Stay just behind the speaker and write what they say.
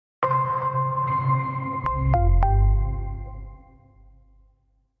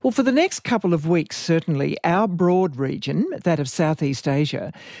Well, for the next couple of weeks, certainly, our broad region, that of Southeast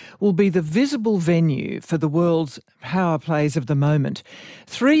Asia, will be the visible venue for the world's power plays of the moment.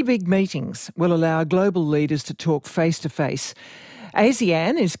 3 big meetings will allow global leaders to talk face-to-face.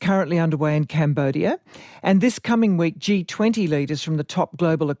 ASEAN is currently underway in Cambodia, and this coming week G20 leaders from the top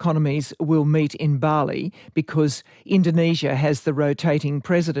global economies will meet in Bali because Indonesia has the rotating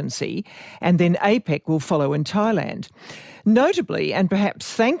presidency, and then APEC will follow in Thailand. Notably, and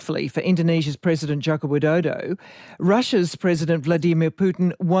perhaps thankfully for Indonesia's President Joko Widodo, Russia's President Vladimir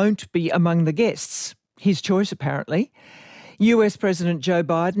Putin won't be among the guests. His choice, apparently. US President Joe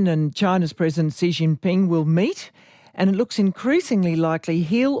Biden and China's President Xi Jinping will meet, and it looks increasingly likely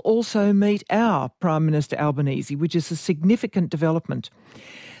he'll also meet our Prime Minister Albanese, which is a significant development.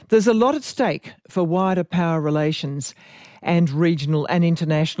 There's a lot at stake for wider power relations and regional and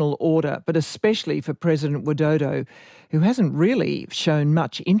international order, but especially for President Widodo, who hasn't really shown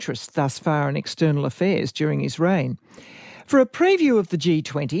much interest thus far in external affairs during his reign. For a preview of the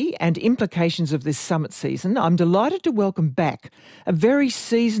G20 and implications of this summit season, I'm delighted to welcome back a very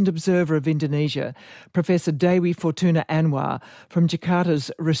seasoned observer of Indonesia, Professor Dewi Fortuna Anwar from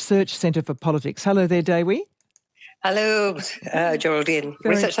Jakarta's Research Centre for Politics. Hello there, Dewi. Hello, Geraldine.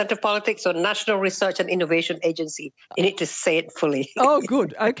 Research Centre for Politics or National Research and Innovation Agency. You need to say it fully. Oh,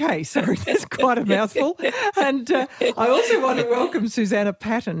 good. Okay, sorry, that's quite a mouthful. And I also want to welcome Susanna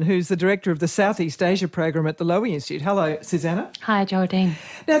Patton, who's the Director of the Southeast Asia Program at the Lowy Institute. Hello, Susanna. Hi, Geraldine.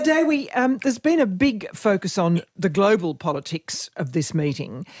 Now, Dewi, there's been a big focus on the global politics of this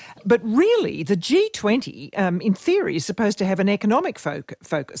meeting, but really the G20, in theory, is supposed to have an economic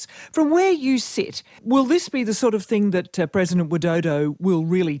focus. From where you sit, will this be the sort of thing that President Widodo will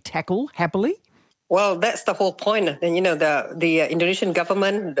really tackle happily? Well, that's the whole point. And, you know, the Indonesian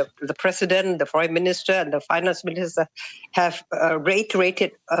government, the president, the foreign minister, and the finance minister have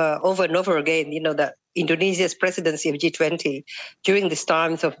reiterated over and over again, you know, that Indonesia's presidency of G20 during these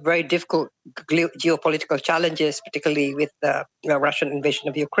times of very difficult geopolitical challenges, particularly with the Russian invasion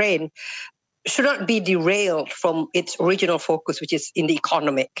of Ukraine, should not be derailed from its original focus, which is in the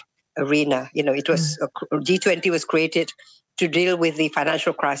economic arena. You know, it was G20 was created to deal with the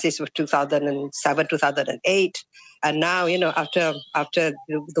financial crisis of 2007, 2008. And now, you know, after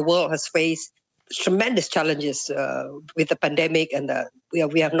the world has faced tremendous challenges with the pandemic and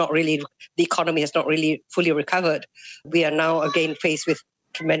we have not really, the economy has not really fully recovered. We are now again faced with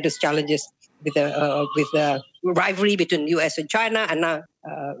tremendous challenges with the rivalry between US and China, and now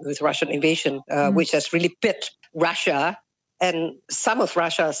with Russian invasion, which has really pit Russia and some of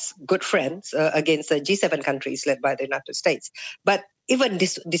Russia's good friends against the G7 countries led by the United States. But even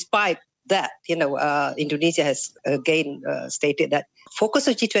despite that, you know, Indonesia has again stated that focus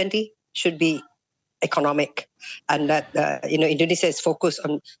of G20 should be economic, and that Indonesia is focused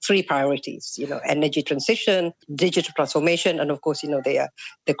on 3 priorities: you know, energy transition, digital transformation, and of course, you know,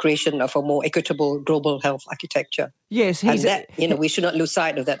 the creation of a more equitable global health architecture. Yes, we should not lose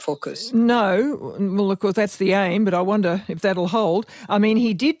sight of that focus. No, well, of course, that's the aim, but I wonder if that'll hold. I mean,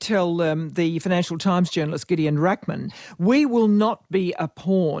 he did tell the Financial Times journalist Gideon Rachman, "We will not be a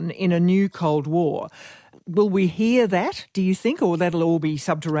pawn in a new Cold War." Will we hear that, do you think, or that'll all be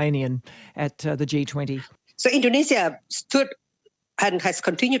subterranean at the G20? So Indonesia stood and has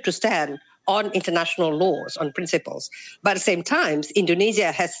continued to stand on international laws, on principles. But at the same time,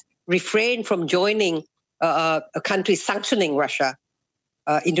 Indonesia has refrained from joining a country sanctioning Russia.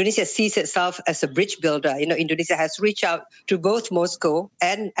 Indonesia sees itself as a bridge builder. You know, Indonesia has reached out to both Moscow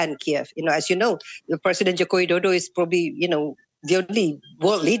and Kiev. You know, as you know, the President Joko Widodo is probably, you know, the only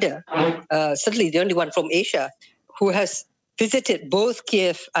world leader, certainly the only one from Asia, who has visited both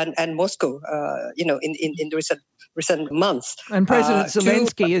Kiev and Moscow, in the recent months. And President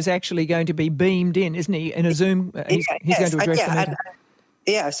Zelensky is actually going to be beamed in, isn't he? In a Zoom, he's going to address the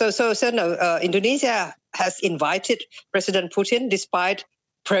meeting. So Indonesia has invited President Putin, despite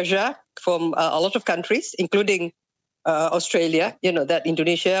pressure from a lot of countries, including Australia. You know that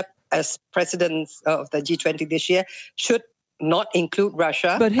Indonesia, as president of the G20 this year, should not include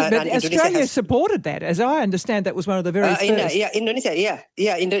Russia. But Australia supported that. As I understand, that was one of the very first. Indonesia,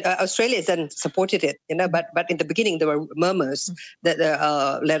 Australia then supported it, you know, but in the beginning there were murmurs that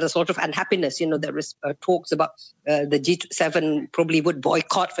led us a lot of unhappiness. You know, there was talks about the G7 probably would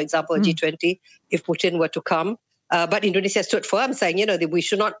boycott, for example, G20 if Putin were to come. But Indonesia stood firm, saying, you know, that we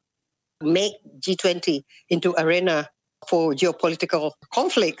should not make G20 into arena for geopolitical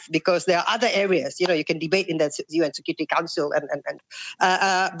conflicts, because there are other areas, you know, you can debate in the UN Security Council,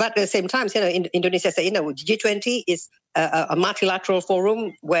 but at the same time, you know, Indonesia said, you know, G20 is a multilateral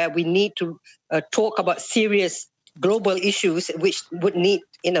forum where we need to talk about serious global issues which would need,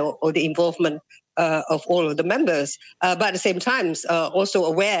 or the involvement of all of the members. But at the same time, also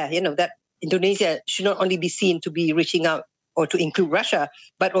aware, that Indonesia should not only be seen to be reaching out or to include Russia,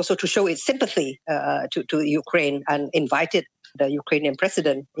 but also to show its sympathy to Ukraine, and invited the Ukrainian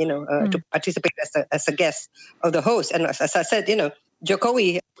president, to participate as a guest of the host. And as I said,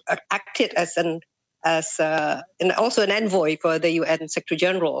 Jokowi acted as and also an envoy for the UN Secretary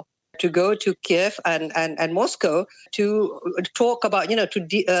General to go to Kiev and Moscow to talk about,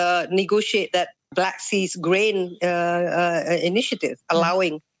 to negotiate that Black Sea's grain initiative,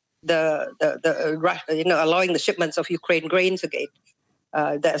 allowing allowing the shipments of Ukraine grains again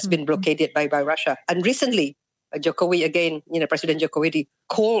that has been blockaded by Russia. And recently, Jokowi again, President Jokowi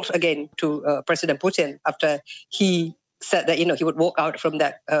called again to President Putin after he said that, he would walk out from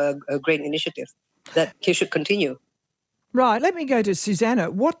that grain initiative, that he should continue. Right. Let me go to Susanna.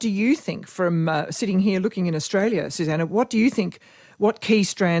 What do you think from sitting here looking in Australia, Susanna, what do you think, what key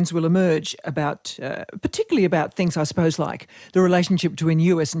strands will emerge about, particularly about things, I suppose, like the relationship between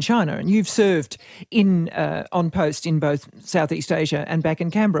US and China? And you've served on post in both Southeast Asia and back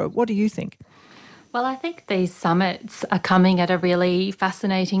in Canberra. What do you think? Well, I think these summits are coming at a really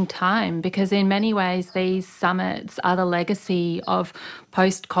fascinating time, because in many ways these summits are the legacy of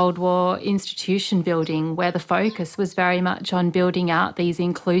post-Cold War institution building, where the focus was very much on building out these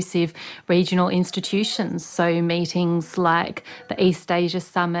inclusive regional institutions. So meetings like the East Asia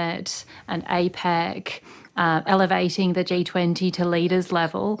Summit and APEC, elevating the G20 to leaders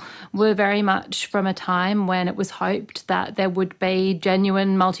level, were very much from a time when it was hoped that there would be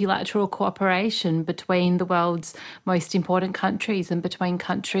genuine multilateral cooperation between the world's most important countries and between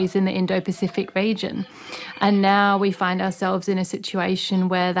countries in the Indo-Pacific region. And now we find ourselves in a situation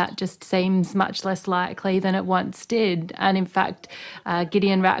where that just seems much less likely than it once did. And in fact,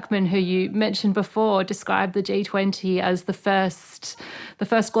 Gideon Rachman, who you mentioned before, described the G20 as the first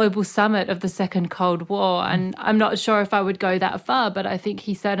global summit of the Second Cold War. And I'm not sure if I would go that far, but I think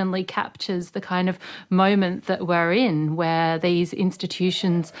he certainly captures the kind of moment that we're in, where these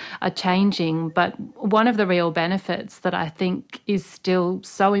institutions are changing. But one of the real benefits that I think is still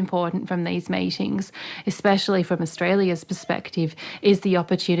so important from these meetings, especially from Australia's perspective, is the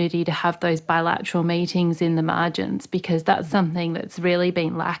opportunity to have those bilateral meetings in the margins, because that's something that's really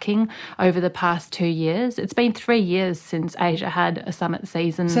been lacking over the past 2 years. It's been 3 years since Asia had a summit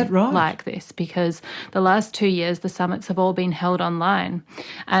season like this, because the last 2 years the summits have all been held online,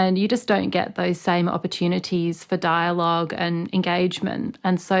 and you just don't get those same opportunities for dialogue and engagement.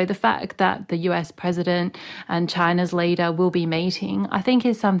 And so the fact that the US president and China's leader will be meeting, I think,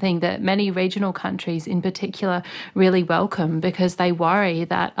 is something that many regional countries in particular really welcome, because they worry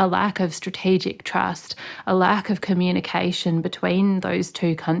that a lack of strategic trust, a lack of communication between those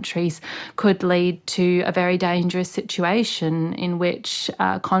two countries could lead to a very dangerous situation in which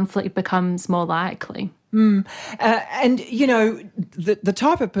conflict becomes more likely. And, the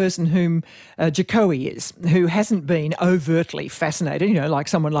type of person whom Jokowi is, who hasn't been overtly fascinated, like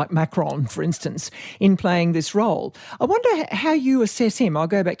someone like Macron, for instance, in playing this role. I wonder how you assess him. I'll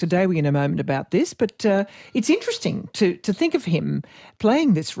go back to Dewi in a moment about this, but it's interesting to think of him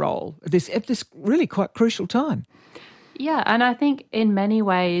playing this role at this really quite crucial time. Yeah, and I think in many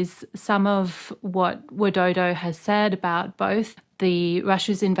ways some of what Widodo has said about both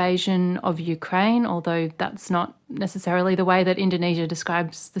Russia's invasion of Ukraine, although that's not necessarily the way that Indonesia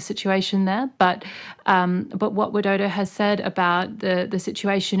describes the situation there, but what Widodo has said about the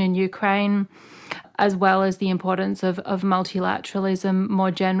situation in Ukraine, as well as the importance of multilateralism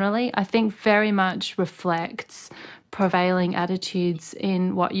more generally, I think very much reflects prevailing attitudes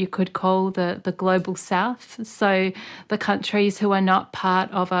in what you could call the global south. So the countries who are not part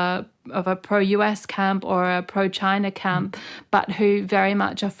of a pro-US camp or a pro-China camp, but who very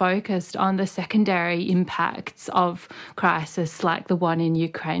much are focused on the secondary impacts of crisis like the one in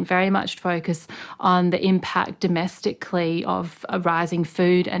Ukraine, very much focused on the impact domestically of rising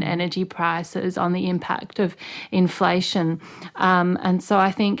food and energy prices, on the impact of inflation. And so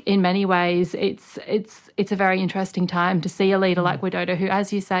I think in many ways it's a very interesting time to see a leader like Widodo, who,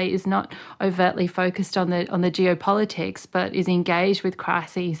 as you say, is not overtly focused on the geopolitics, but is engaged with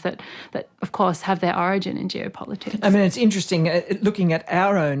crises that of course have their origin in geopolitics. I mean, it's interesting looking at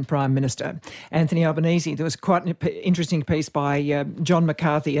our own Prime Minister, Anthony Albanese. There was quite an interesting piece by John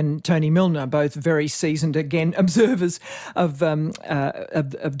McCarthy and Tony Milner, both very seasoned, again, observers of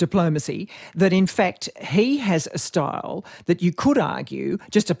diplomacy, that in fact he has a style that you could argue,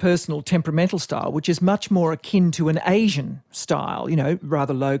 just a personal temperamental style, which is much more akin to an Asian style,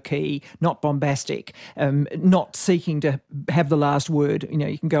 rather low-key, not bombastic, not seeking to have the last word,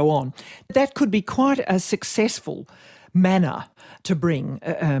 you can go on. on. That could be quite a successful manner to bring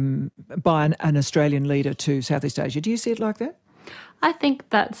by an Australian leader to Southeast Asia. Do you see it like that? I think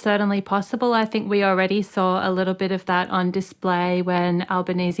that's certainly possible. I think we already saw a little bit of that on display when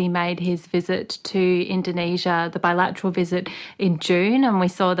Albanese made his visit to Indonesia, the bilateral visit in June, and we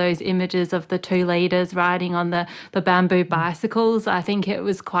saw those images of the two leaders riding on the bamboo bicycles. I think it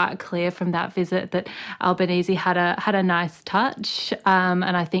was quite clear from that visit that Albanese had a nice touch,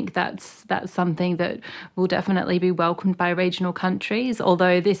 and I think that's something that will definitely be welcomed by regional countries,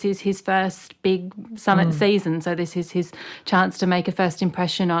 although this is his first big summit season, so this is his chance to make a first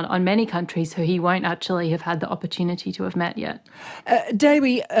impression on many countries who he won't actually have had the opportunity to have met yet.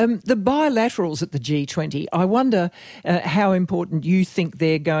 Dewi, the bilaterals at the G20, I wonder how important you think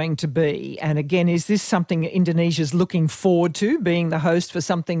they're going to be. And again, is this something Indonesia's looking forward to, being the host for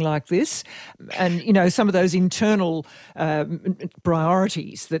something like this? And, you know, some of those internal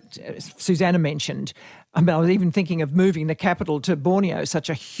priorities that Susanna mentioned. I mean, I was even thinking of moving the capital to Borneo, such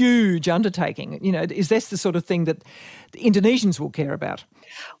a huge undertaking. You know, is this the sort of thing that the Indonesians will care about?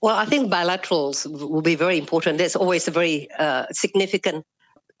 Well, I think bilaterals will be very important. There's always a very significant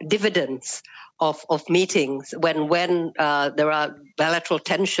dividends of meetings when there are bilateral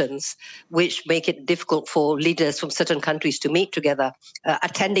tensions which make it difficult for leaders from certain countries to meet together.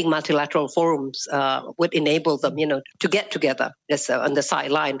 Attending multilateral forums would enable them, to get together on the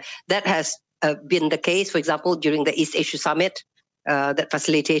sideline. That has been the case, for example, during the East Asia Summit that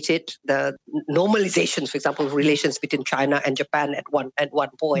facilitated the normalizations, for example, of relations between China and Japan at one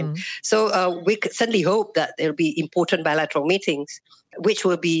point. So we certainly hope that there will be important bilateral meetings, which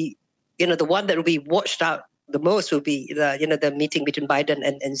will be, the one that will be watched out the most will be the meeting between Biden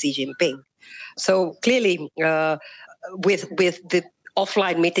and Xi Jinping. So clearly, with the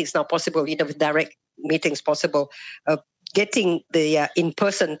offline meetings now possible, with direct meetings possible, getting the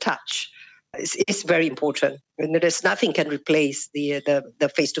in-person touch is very important. There's nothing can replace the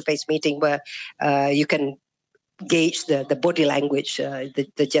face-to-face meeting where you can gauge the body language,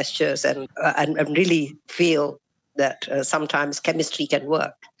 the gestures, and really feel that sometimes chemistry can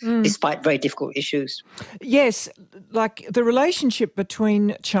work despite very difficult issues. Yes, like the relationship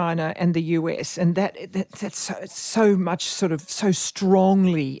between China and the US, and that's so much sort of so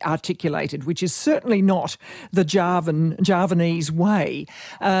strongly articulated, which is certainly not the Javanese way.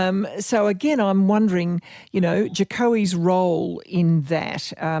 So again, I'm wondering, Jokowi's role in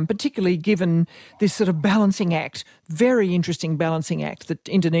that, particularly given this sort of balancing act, very interesting balancing act that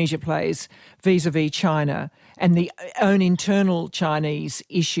Indonesia plays vis-a-vis China and the own internal Chinese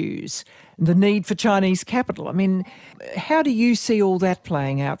issues, the need for Chinese capital. I mean, how do you see all that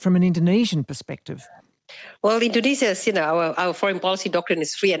playing out from an Indonesian perspective? Well, Indonesia's, our foreign policy doctrine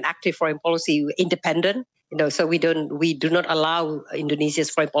is free and active foreign policy, independent. So we do not allow Indonesia's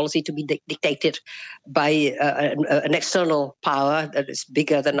foreign policy to be dictated by an external power that is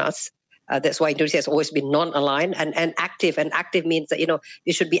bigger than us. That's why Indonesia has always been non-aligned and active. And active means that,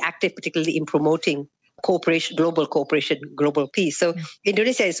 you should be active, particularly in promoting cooperation, global peace. So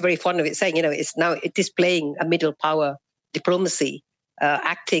Indonesia is very fond of it, saying, it is playing a middle power diplomacy,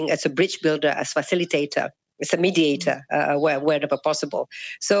 acting as a bridge builder, as facilitator, as a mediator, wherever possible.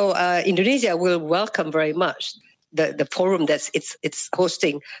 So Indonesia will welcome very much the forum that it's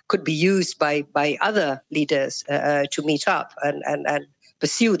hosting could be used by other leaders to meet up and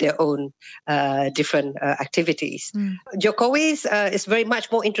pursue their own different activities. Jokowi is very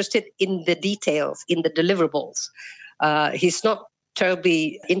much more interested in the details, in the deliverables. He's not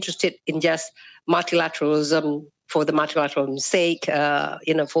terribly interested in just multilateralism for the multilateralism's sake,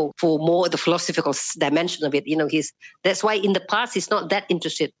 for more the philosophical dimension of it. That's why in the past he's not that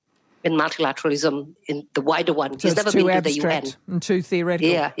interested in multilateralism, in the wider one. So he's never been to the UN. And too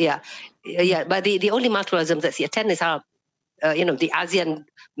theoretical. Yeah. But the only multilateralism that he attends is the ASEAN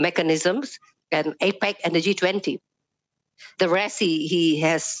mechanisms and APEC and the G20. The rest he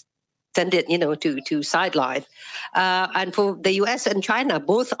has tended, to sideline. And for the US and China,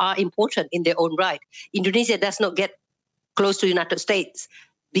 both are important in their own right. Indonesia does not get close to the United States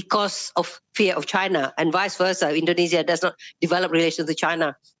because of fear of China, and vice versa. Indonesia does not develop relations with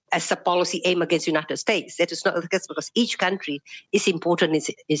China as a policy aim against the United States. That is not the case because each country is important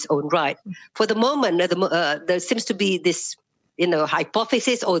in its own right. For the moment, there seems to be this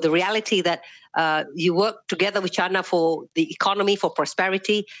hypothesis or the reality that you work together with China for the economy, for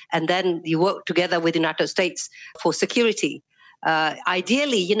prosperity, and then you work together with the United States for security.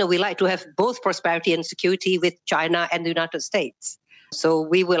 Ideally, we like to have both prosperity and security with China and the United States. So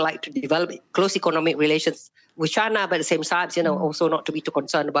we would like to develop close economic relations with China, but at the same time, also not to be too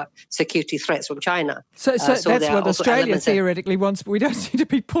concerned about security threats from China. So that's what Australia theoretically wants, but we don't seem to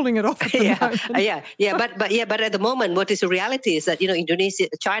be pulling it off at the moment. But at the moment, what is the reality is that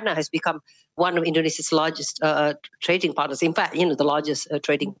China has become one of Indonesia's largest trading partners. In fact, the largest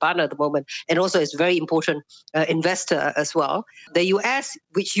trading partner at the moment, and also is a very important investor as well. The US,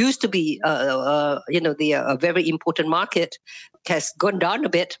 which used to be, a very important market, has gone down a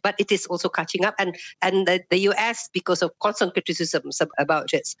bit, but it is also catching up. And the US, because of constant criticisms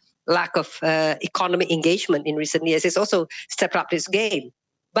about its lack of economic engagement in recent years, has also stepped up its game.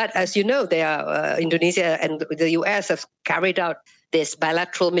 But as you know, Indonesia and the US have carried out these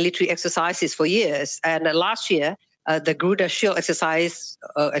bilateral military exercises for years. And last year, the Garuda Shield exercise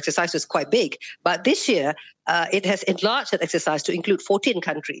was quite big. But this year, it has enlarged that exercise to include 14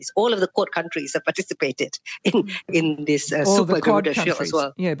 countries. All of the Quad countries have participated in this Super Garuda Shield as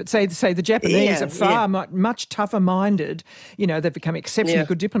well. Yeah, but say the Japanese are far much tougher-minded. They've become exceptionally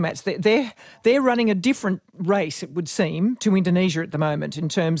good diplomats. They're running a different race, it would seem, to Indonesia at the moment in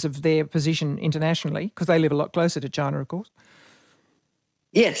terms of their position internationally, because they live a lot closer to China, of course.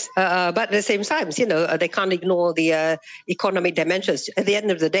 Yes, but at the same time, they can't ignore the economic dimensions. At the end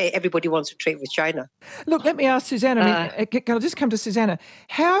of the day, everybody wants to trade with China. Look, let me ask Susanna. Can I just come to Susanna?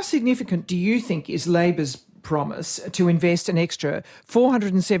 How significant do you think is Labor's promise to invest an extra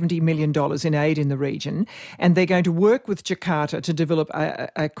 $470 million in aid in the region, and they're going to work with Jakarta to deliver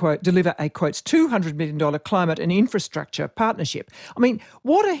a $200 million climate and infrastructure partnership? I mean,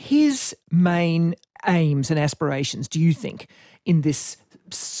 what are his main aims and aspirations, do you think, in this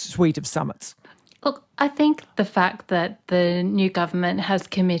suite of summits? Look, I think the fact that the new government has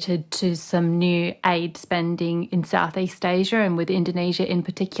committed to some new aid spending in Southeast Asia and with Indonesia in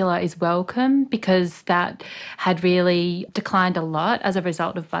particular is welcome, because that had really declined a lot as a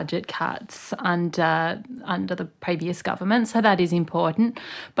result of budget cuts under the previous government. So that is important.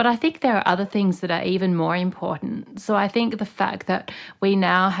 But I think there are other things that are even more important. So I think the fact that we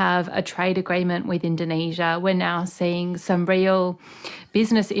now have a trade agreement with Indonesia, we're now seeing some real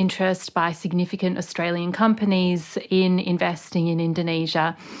business interest by significant Australian companies in investing in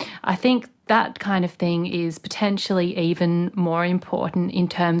Indonesia. I think that kind of thing is potentially even more important in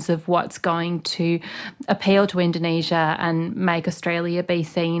terms of what's going to appeal to Indonesia and make Australia be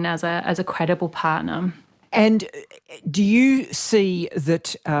seen as a credible partner. And do you see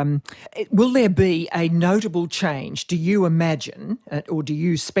that, will there be a notable change, do you imagine, or do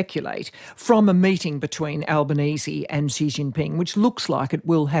you speculate, from a meeting between Albanese and Xi Jinping, which looks like it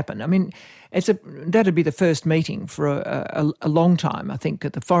will happen? I mean, that'd be the first meeting for a long time. I think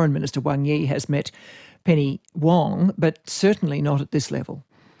the Foreign Minister Wang Yi has met Penny Wong, but certainly not at this level.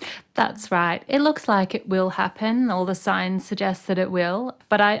 That's right. It looks like it will happen. All the signs suggest that it will.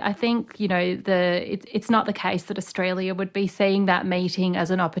 But I think, it's not the case that Australia would be seeing that meeting as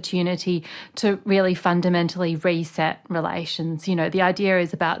an opportunity to really fundamentally reset relations. The idea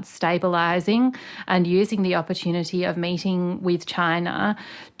is about stabilising and using the opportunity of meeting with China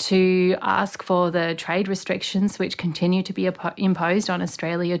to ask for the trade restrictions which continue to be imposed on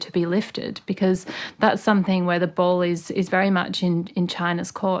Australia to be lifted, because that's something where the ball is very much in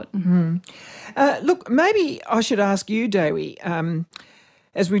China's court. Mm-hmm. Look, maybe I should ask you, Dewi,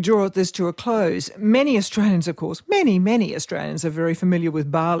 as we draw this to a close, many Australians, of course, many Australians are very familiar with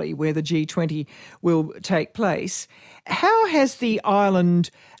Bali, where the G20 will take place. How has the island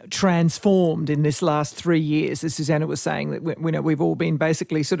transformed in this last 3 years? As Susanna was saying, that we've all been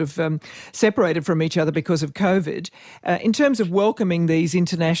basically sort of separated from each other because of COVID. In terms of welcoming these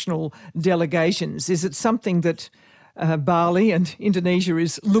international delegations, is it something that Bali and Indonesia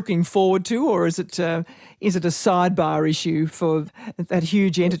is looking forward to, or is it a sidebar issue for that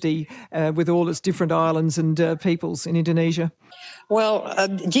huge entity with all its different islands and peoples in Indonesia? Well,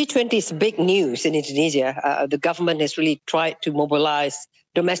 G20 is big news in Indonesia. The government has really tried to mobilize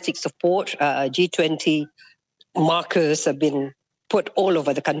domestic support. G20 markers have been put all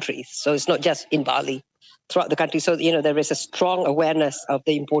over the country, so it's not just in Bali, throughout the country. So, there is a strong awareness of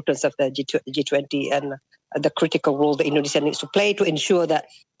the importance of the G20 and the critical role that Indonesia needs to play to ensure that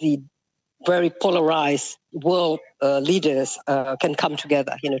the very polarized world leaders can come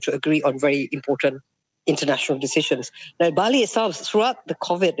together, to agree on very important international decisions. Now, Bali itself, throughout the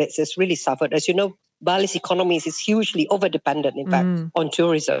COVID, it's really suffered. As you know, Bali's economy is hugely over-dependent, in fact, on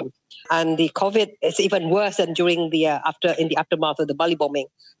tourism. And the COVID is even worse than during in the aftermath of the Bali bombing.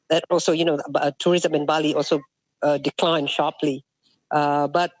 That also, tourism in Bali also declined sharply.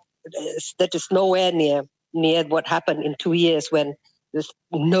 But that is nowhere near what happened in 2 years when there's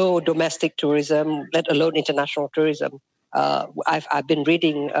no domestic tourism, let alone international tourism. I've been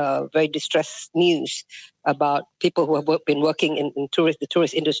reading very distressed news about people who have been working in the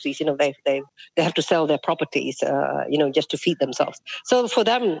tourist industries. They have to sell their properties, just to feed themselves. So for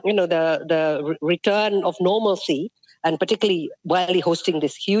them, the return of normalcy, and particularly Bali hosting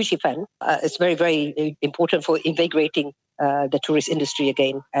this huge event, is very, very important for invigorating the tourist industry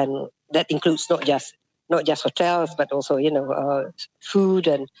again. And that includes not just hotels, but also, food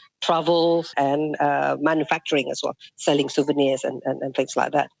and travel and manufacturing as well, selling souvenirs and things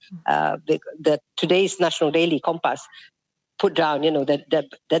like that. Today's National Daily Compass put down,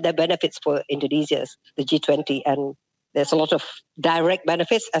 the benefits for Indonesia's, the G20, and there's a lot of direct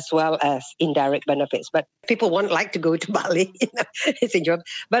benefits as well as indirect benefits. But people won't like to go to Bali. It's enjoyable.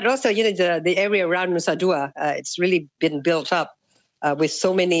 But also, the area around Nusa Dua, it's really been built up with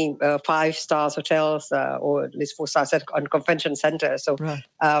so many 5-star hotels or at least 4 stars on convention centers. So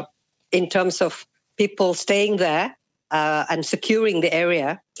right. In terms of people staying there and securing the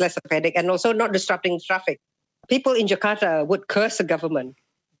area, it's less of a headache, and also not disrupting traffic. People in Jakarta would curse the government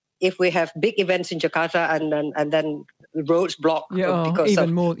if we have big events in Jakarta and then the roads blocked because of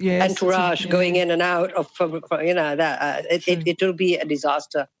more, entourage going in and out of it will be a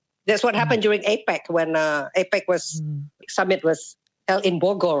disaster. That's what happened during APEC when APEC summit was held in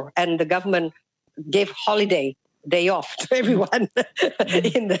Bogor, and the government gave day off to everyone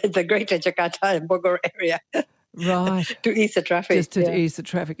in the greater Jakarta and Bogor area. Right. To ease the traffic. Just to ease the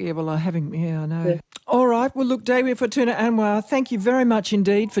traffic. Yeah, well, I know. Yeah. All right. Well, look, Dewi Fortuna Anwar, thank you very much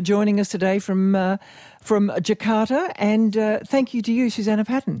indeed for joining us today from Jakarta, and thank you to you, Susannah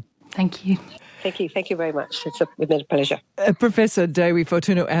Patton. Thank you. Thank you very much. It's been a pleasure. Professor Dewi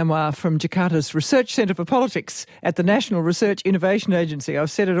Fortuna Anwar from Jakarta's Research Centre for Politics at the National Research Innovation Agency. I've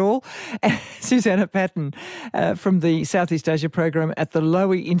said it all. Susannah Patton from the Southeast Asia Program at the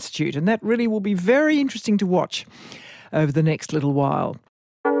Lowy Institute. And that really will be very interesting to watch over the next little while.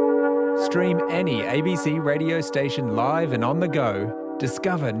 Stream any ABC radio station live and on the go.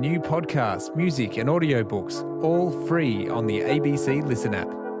 Discover new podcasts, music and audiobooks, all free on the ABC Listen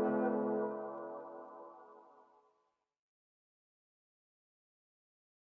app.